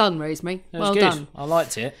 So well done, Rosemary. It was Well good. done. I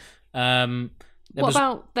liked it. There What was-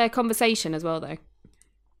 about their conversation as well, though?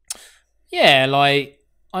 Yeah, like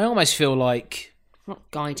I almost feel like I'm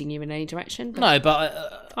not guiding you in any direction. But no,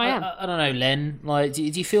 but I am. I don't know, Len. Like, do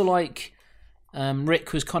you feel like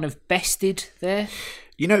Rick was kind of bested there?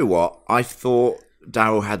 You know what? I thought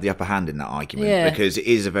Daryl had the upper hand in that argument Yeah. because it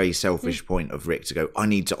is a very selfish point of Rick to go, I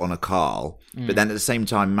need to honour Carl. But then at the same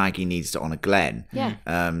time, Maggie needs to honour Glenn. Yeah.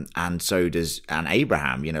 And so does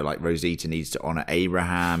Abraham. You know, like Rosita needs to honour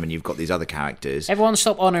Abraham, and you've got these other characters. Everyone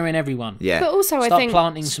stop honouring everyone. Yeah. But also, Start I think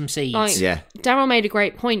planting some seeds. like, Yeah. Daryl made a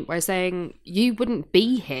great point by saying you wouldn't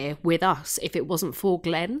be here with us if it wasn't for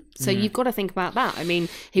Glenn. So you've got to think about that. I mean,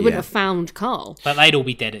 he wouldn't Yeah. have found Carl. But they'd all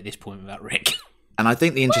be dead at this point without Rick. And I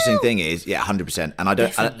think the interesting thing is, 100%. And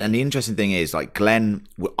and the interesting thing is, like Glenn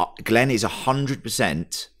is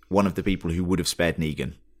 100% one of the people who would have spared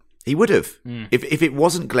Negan. He would have. If it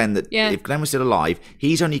wasn't Glenn if Glenn was still alive,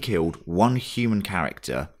 he's only killed one human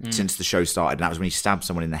character since the show started, and that was when he stabbed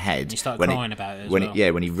someone in the head. He started when crying about it as when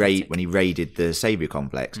well. when he raided the Savior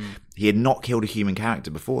complex. He had not killed a human character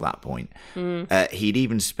before that point. He'd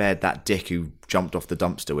even spared that dick who jumped off the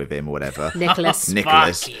dumpster with him or whatever. Nicholas.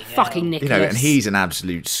 Nicholas. Fucking You Nicholas. know, and he's an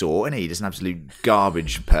absolute sort, and he's an absolute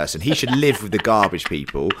garbage person. He should live with the garbage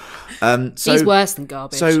people. So, He's worse than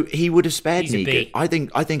garbage. So he would have spared He's a Negan. bee.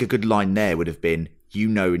 I think a good line there would have been, you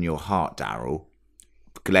know, in your heart, Daryl,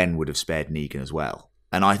 Glenn would have spared Negan as well.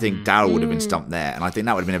 And I think Daryl would have been stumped there, and I think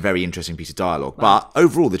that would have been a very interesting piece of dialogue. But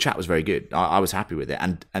overall, the chat was very good. I was happy with it.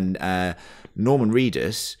 And Norman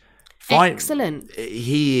Reedus, Excellent.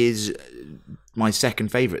 He is my second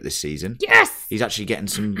favourite this season. Yes! He's actually getting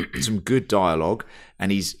some good dialogue,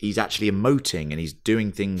 and he's actually emoting, and he's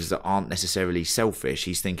doing things that aren't necessarily selfish.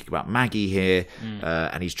 He's thinking about Maggie here,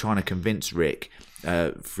 and he's trying to convince Rick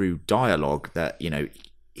through dialogue that,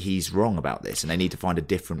 he's wrong about this and they need to find a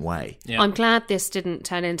different way. Yeah. I'm glad this didn't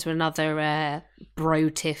turn into another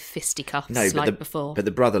bro-tiff fisticuffs before. But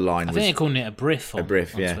the brother line I think they're calling it a briff. On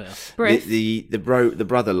briff, on yeah. Twitter. Briff. The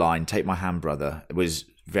brother line, take my hand, brother, was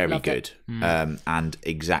very Loved good, and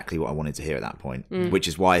exactly what I wanted to hear at that point. Which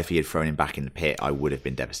is why if he had thrown him back in the pit, I would have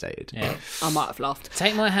been devastated. Yeah. I might have laughed.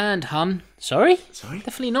 Take my hand, hun. Sorry?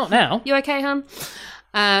 Definitely not now. You okay, hon?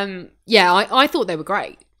 I thought they were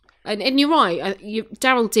great. And you're right,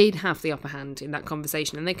 Daryl did have the upper hand in that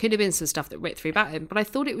conversation, and there could have been some stuff that Rick threw back at him, but I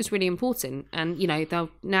thought it was really important, and,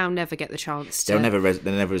 they'll now never get the chance to... They'll never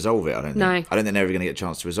resolve it, I don't think. No. I don't think they're never going to get a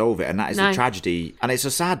chance to resolve it, and that is No. the tragedy, and it's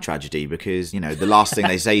a sad tragedy, because, the last thing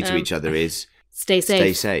they say to each other is, Stay safe.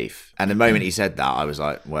 stay safe. And the moment he said that, I was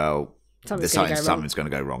like, well, Something's gonna go wrong. something's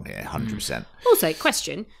going to go wrong here, 100%. Also,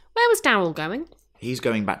 question, where was Daryl going? He's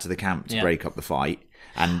going back to the camp to Yeah. break up the fight,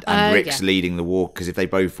 and Rick's leading the walk, because if they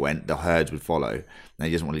both went, the herds would follow, and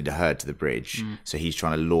he doesn't want to lead the herd to the bridge, so he's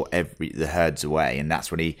trying to lure the herds away, and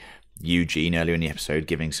that's when Eugene, earlier in the episode,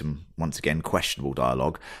 giving some, once again, questionable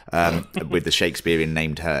dialogue with the Shakespearean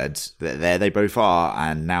named herds. There they both are,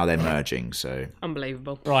 and now they're merging, so...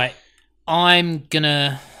 Unbelievable. Right. I'm going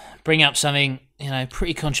to bring up something,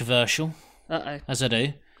 pretty controversial, Uh-oh. as I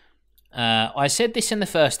do. I said this in the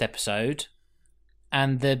first episode,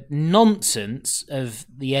 and the nonsense of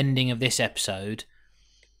the ending of this episode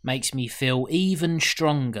makes me feel even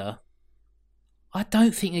stronger. I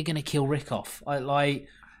don't think they're going to kill Rick off. I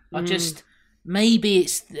just, maybe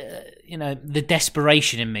it's the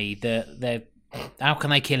desperation in me that they're, how can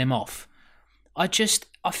they kill him off? I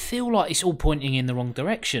feel like it's all pointing in the wrong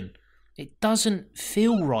direction. It doesn't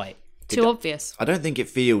feel right. Too obvious. I don't think it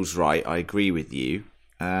feels right, I agree with you,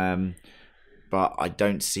 but I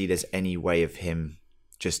don't see there's any way of him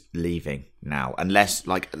just leaving now, unless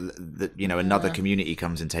another community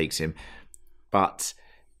comes and takes him. But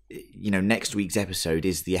next week's episode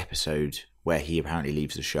is the episode where he apparently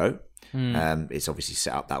leaves the show. It's obviously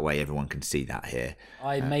set up that way, everyone can see that here.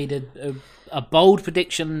 I made a bold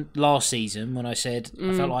prediction last season when I said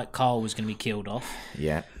I felt like Carl was going to be killed off.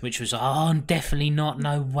 Yeah, Which was, definitely not,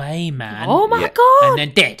 no way, man. Oh my Yeah. God! And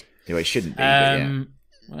then dead. anyway, it shouldn't be, but yeah.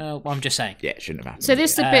 Well, I'm just saying. Yeah, it shouldn't have happened. So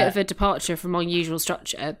this is a bit of a departure from our usual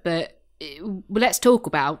structure, but let's talk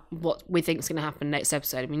about what we think is going to happen next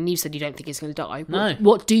episode. I mean, you said you don't think he's going to die. No.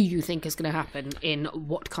 What do you think is going to happen in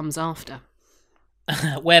what comes after?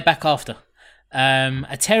 We're back after.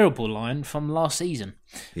 A terrible line from last season.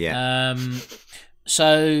 Yeah.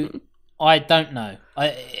 So I don't know.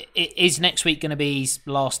 Is next week going to be his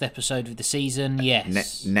last episode of the season?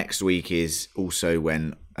 Yes. Next week is also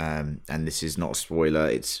when, and this is not a spoiler,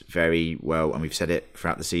 it's very well, and we've said it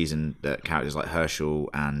throughout the season, that characters like Herschel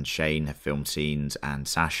and Shane have filmed scenes, and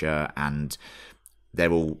Sasha, and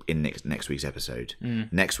they're all in next week's episode.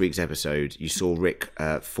 Next week's episode, you saw Rick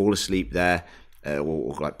fall asleep there,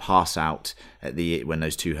 or like pass out at when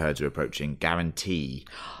those two herds are approaching. Guarantee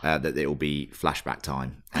that it will be flashback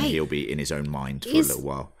time, and he'll be in his own mind for a little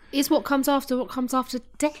while. Is what comes after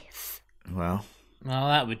death? Well,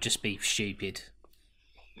 that would just be stupid.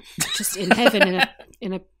 Just in heaven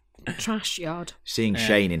in a trash yard. seeing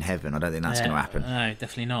Shane in heaven, I don't think that's going to happen. No,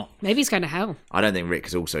 definitely not. Maybe he's going to hell. I don't think Rick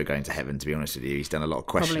is also going to heaven, to be honest with you. He's done a lot of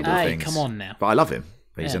questionable Hey, things. come on now. But I love him.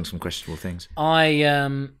 But he's done some questionable things.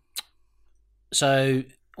 So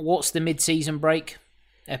what's the mid-season break?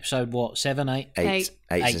 Episode what? 7, 8?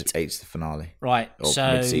 Eight's the finale. Right. Or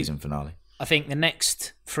So mid-season finale. I think the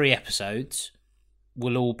next 3 episodes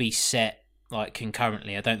will all be set like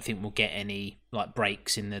concurrently. I don't think we'll get any like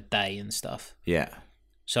breaks in the day and stuff. Yeah.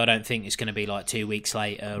 So I don't think it's going to be like 2 weeks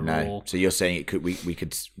later. No. Or So you're saying we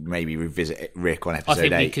could maybe revisit Rick on episode I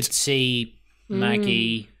think 8. we could see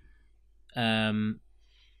Maggie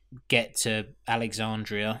get to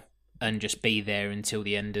Alexandria and just be there until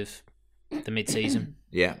the end of the mid-season.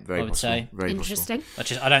 Yeah, very I would possible. say. Very possible.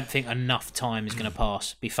 Interesting. I don't think enough time is going to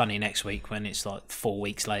pass. Be funny next week when it's like 4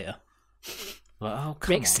 weeks later. Like, oh,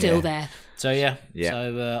 come Rick's on. still there. So yeah. Yeah.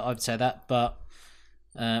 So I'd say that, but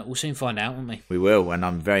we'll soon find out, won't we? We will, and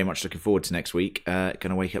I'm very much looking forward to next week. Going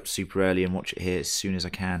to wake up super early and watch it here as soon as I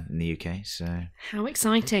can in the UK. So How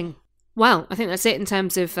exciting. Well, I think that's it in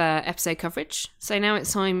terms of episode coverage. So now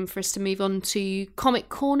it's time for us to move on to Comic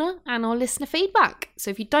Corner and our listener feedback. So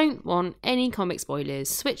if you don't want any comic spoilers,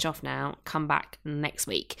 switch off now, come back next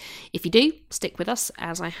week. If you do, stick with us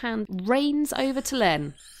as I hand reins over to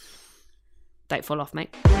Len. Don't fall off,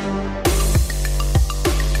 mate.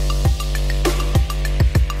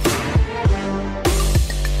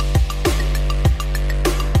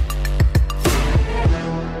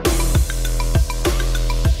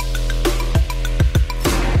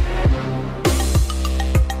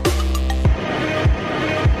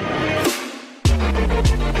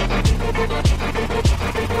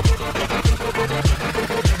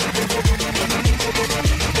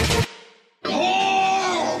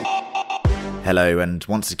 Hello, and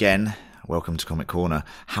once again, welcome to Comic Corner.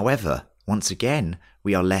 However, once again,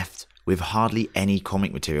 we are left with hardly any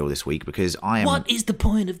comic material this week because I am... What is the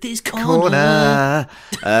point of this corner?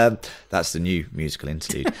 That's the new musical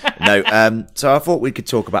interlude. So I thought we could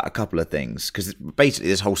talk about a couple of things because basically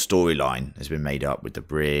this whole storyline has been made up with the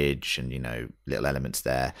bridge and, little elements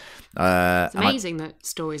there. It's amazing that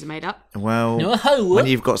stories are made up. Well, when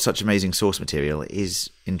you've got such amazing source material, it is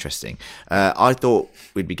interesting. I thought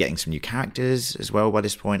we'd be getting some new characters as well by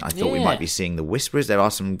this point. I thought we might be seeing the Whisperers. There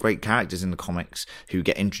are some great characters in the comics who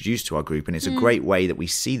get introduced to our group, and it's a great way that we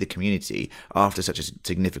see the community after such a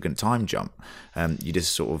significant time jump. You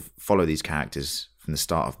just sort of follow these characters from the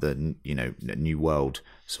start of the New World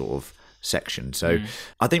sort of section. So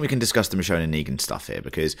I think we can discuss the Michonne and Negan stuff here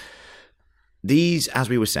because these, as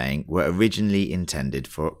we were saying, were originally intended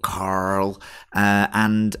for Carl,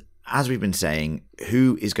 and as we've been saying,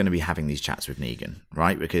 who is going to be having these chats with Negan,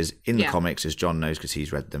 right? Because in the comics, as John knows because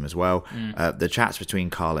he's read them as well, the chats between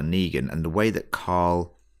Carl and Negan and the way that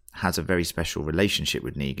Carl has a very special relationship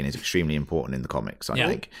with Negan is extremely important in the comics, I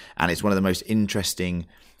think. And it's one of the most interesting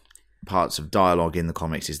parts of dialogue in the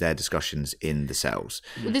comics is their discussions in the cells.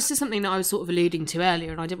 Well, this is something that I was sort of alluding to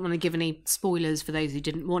earlier, and I didn't want to give any spoilers for those who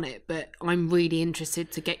didn't want it, but I'm really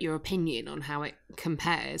interested to get your opinion on how it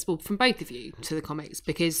compares, well, from both of you, to the comics,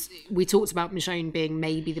 because we talked about Michonne being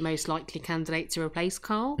maybe the most likely candidate to replace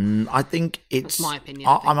Carl. I think That's my opinion.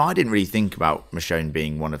 I didn't really think about Michonne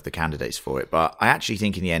being one of the candidates for it, but I actually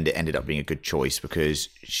think in the end it ended up being a good choice because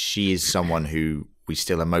she is someone who we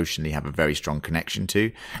still emotionally have a very strong connection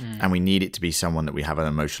to, and we need it to be someone that we have an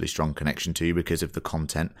emotionally strong connection to because of the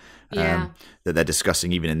content that they're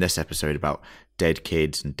discussing even in this episode about dead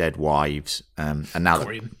kids and dead wives, and now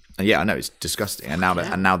I know it's disgusting, and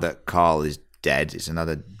now that Carl is dead, it's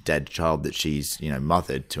another dead child that she's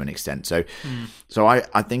mothered to an extent. So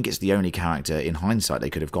I think it's the only character in hindsight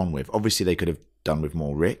they could have gone with. Obviously they could have done with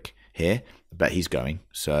more Rick here, but he's going,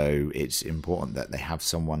 so it's important that they have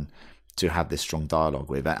someone to have this strong dialogue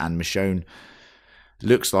with, and Michonne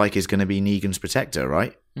looks like is going to be Negan's protector,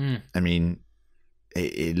 right? I mean,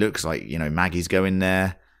 it looks like Maggie's going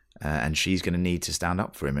there, and she's going to need to stand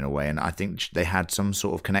up for him in a way. And I think they had some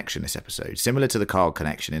sort of connection this episode, similar to the Carl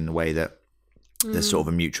connection in the way that there's sort of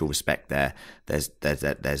a mutual respect there.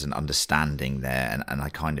 There's an understanding there, and I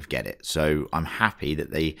kind of get it. So I'm happy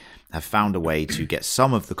that they have found a way to get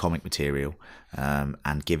some of the comic material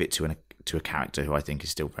and give it to a character who I think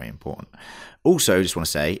is still very important. Also, just want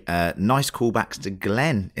to say, nice callbacks to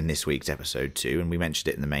Glenn in this week's episode too, and we mentioned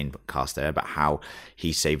it in the main cast there about how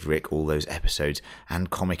he saved Rick all those episodes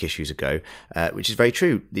and comic issues ago, which is very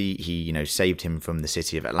true. He saved him from the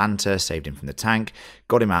city of Atlanta, saved him from the tank,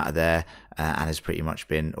 got him out of there, and has pretty much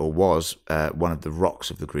been, or was, one of the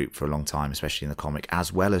rocks of the group for a long time, especially in the comic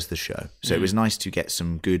as well as the show. So it was nice to get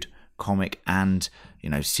some good comic and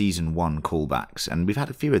season 1 callbacks, and we've had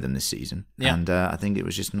a few of them this season, and I think it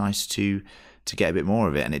was just nice to get a bit more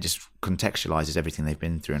of it, and it just contextualizes everything they've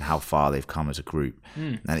been through and how far they've come as a group,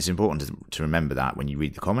 and it's important to remember that when you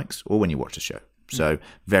read the comics or when you watch the show. So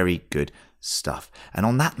very good stuff. And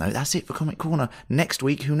on that note, that's it for Comic Corner. Next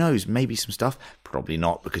week, who knows, maybe some stuff, probably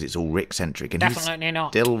not because it's all Rick centric, and Definitely he's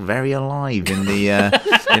not. still very alive in the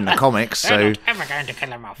in the comics. So They're not ever going to kill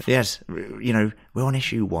him off. yes, we're on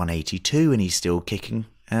issue 182 and he's still kicking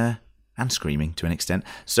and screaming to an extent.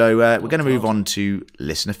 So we're going to move on to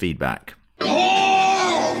listener feedback.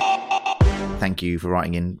 Thank you for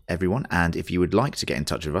writing in, everyone. And if you would like to get in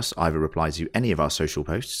touch with us, either reply to any of our social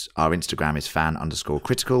posts. Our Instagram is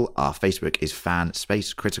fan_critical. Our Facebook is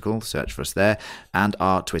fan_critical. Search for us there. And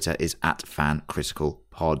our Twitter is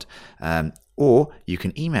 @fancriticalpod. Or you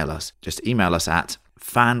can email us. Just email us at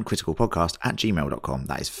fancriticalpodcast@gmail.com.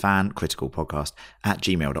 That is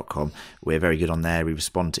fancriticalpodcast@gmail.com. We're very good on there. We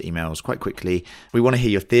respond to emails quite quickly. We want to hear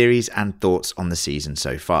your theories and thoughts on the season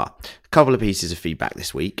so far. A couple of pieces of feedback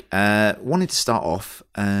this week. Wanted to start off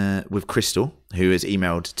with Crystal, who has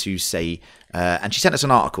emailed to say, and she sent us an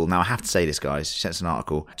article. Now, I have to say this, guys. She sent us an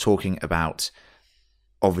article talking about,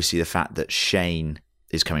 obviously, the fact that Shane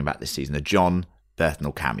is coming back this season. The John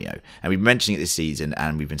Berthnell cameo, and we've been mentioning it this season,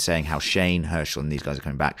 and we've been saying how Shane, Herschel, and these guys are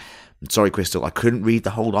coming back. I'm sorry, Crystal, I couldn't read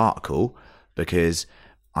the whole article because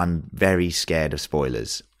I'm very scared of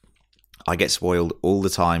spoilers. I get spoiled all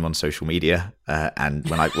the time on social media, and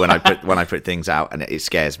when I put things out, and it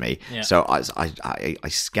scares me. Yeah. So I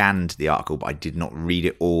scanned the article, but I did not read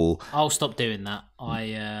it all. I'll stop doing that.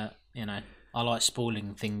 I like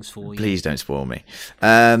spoiling things for you. Please don't spoil me.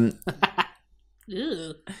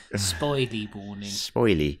 Ugh. Spoily warning.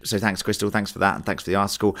 Spoily. So thanks, Crystal. Thanks for that. And thanks for the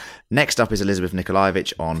article. Next up is Elizabeth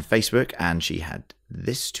Nikolaevich on Facebook, and she had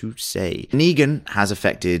this to say. Negan has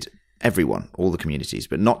affected everyone, all the communities,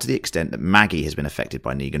 but not to the extent that Maggie has been affected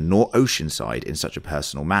by Negan, nor Oceanside in such a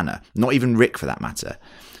personal manner. Not even Rick, for that matter.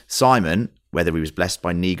 Simon, whether he was blessed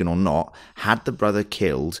by Negan or not, had the brother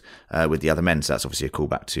killed with the other men. So that's obviously a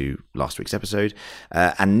callback to last week's episode.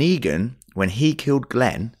 And Negan, when he killed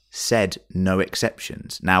Glenn, said no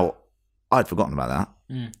exceptions. Now, I'd forgotten about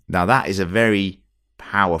that. Now, that is a very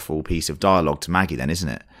powerful piece of dialogue to Maggie then, isn't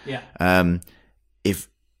it? Yeah. If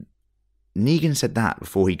Negan said that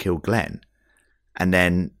before he killed Glenn, and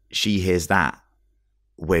then she hears that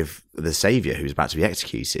with the Saviour who's about to be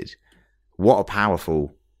executed, what a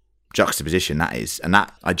powerful juxtaposition that is. And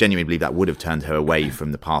that, I genuinely believe, that would have turned her away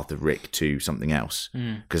from the path of Rick to something else,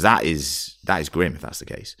 because that is grim if that's the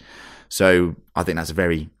case. So I think that's a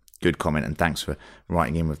very good comment, and thanks for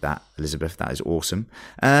writing in with that, Elizabeth. That is awesome.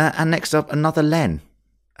 And next up, another Len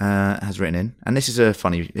has written in, and this is a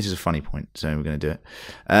funny point, so we're going to do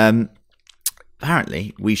it.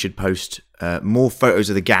 Apparently, we should post more photos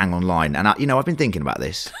of the gang online, and I've been thinking about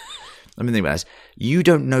this. You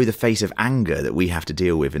don't know the face of anger that we have to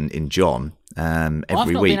deal with in John every week.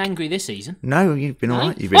 I've not been angry this season. No, you've been all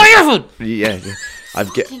right. I haven't! Yeah.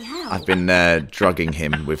 I've been drugging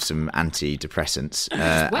him with some antidepressants.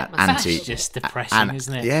 That's just depressing,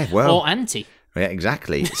 isn't it? Yeah, well. Or anti. Yeah,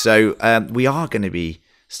 exactly. So we are going to be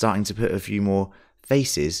starting to put a few more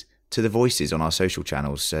faces to the voices on our social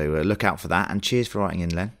channels. So look out for that. And cheers for writing in,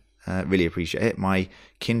 Len. Really appreciate it. My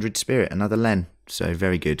kindred spirit, another Len. So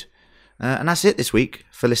very good. And that's it this week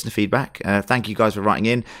for listener feedback. Thank you guys for writing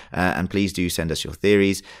in, and please do send us your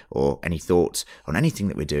theories or any thoughts on anything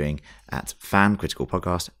that we're doing at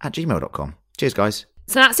fancriticalpodcast@gmail.com. Cheers, guys.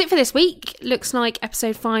 So that's it for this week. Looks like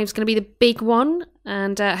episode 5 is going to be the big one,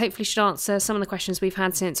 and hopefully should answer some of the questions we've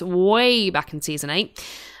had since way back in season 8.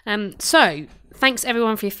 So thanks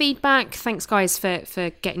everyone for your feedback. Thanks guys for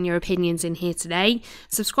getting your opinions in here today.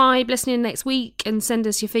 Subscribe, listen in next week, and send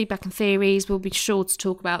us your feedback and theories. We'll be sure to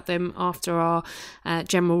talk about them after our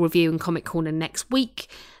general review and comic corner next week.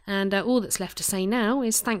 And all that's left to say now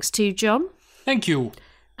is thanks to John. Thank you.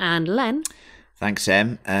 And Len. Thanks,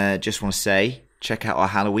 Em. Just want to say, check out our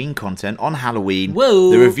Halloween content on Halloween. Whoa.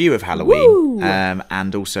 The review of Halloween. Woo.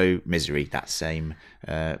 And also Misery that same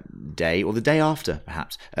day, or the day after,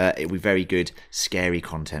 perhaps. It'll be very good, scary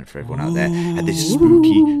content for everyone out there at this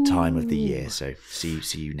spooky time of the year. So see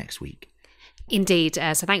you next week. Indeed.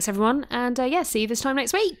 So thanks everyone, and see you this time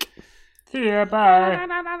next week. See ya, bye.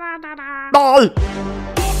 Bye!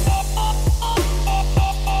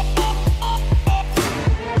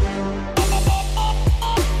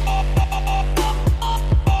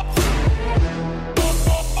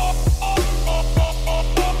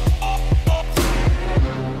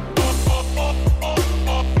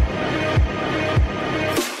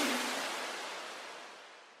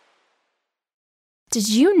 Did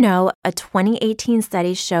you know a 2018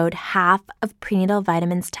 study showed half of prenatal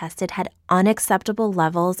vitamins tested had unacceptable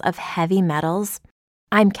levels of heavy metals?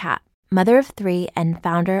 I'm Kat, mother of 3 and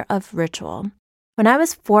founder of Ritual. When I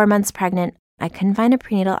was 4 months pregnant, I couldn't find a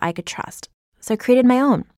prenatal I could trust, so I created my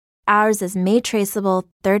own. Ours is made traceable,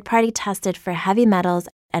 third-party tested for heavy metals,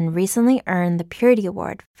 and recently earned the Purity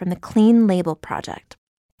Award from the Clean Label Project.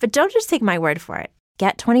 But don't just take my word for it.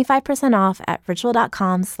 Get 25% off at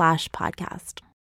ritual.com/podcast.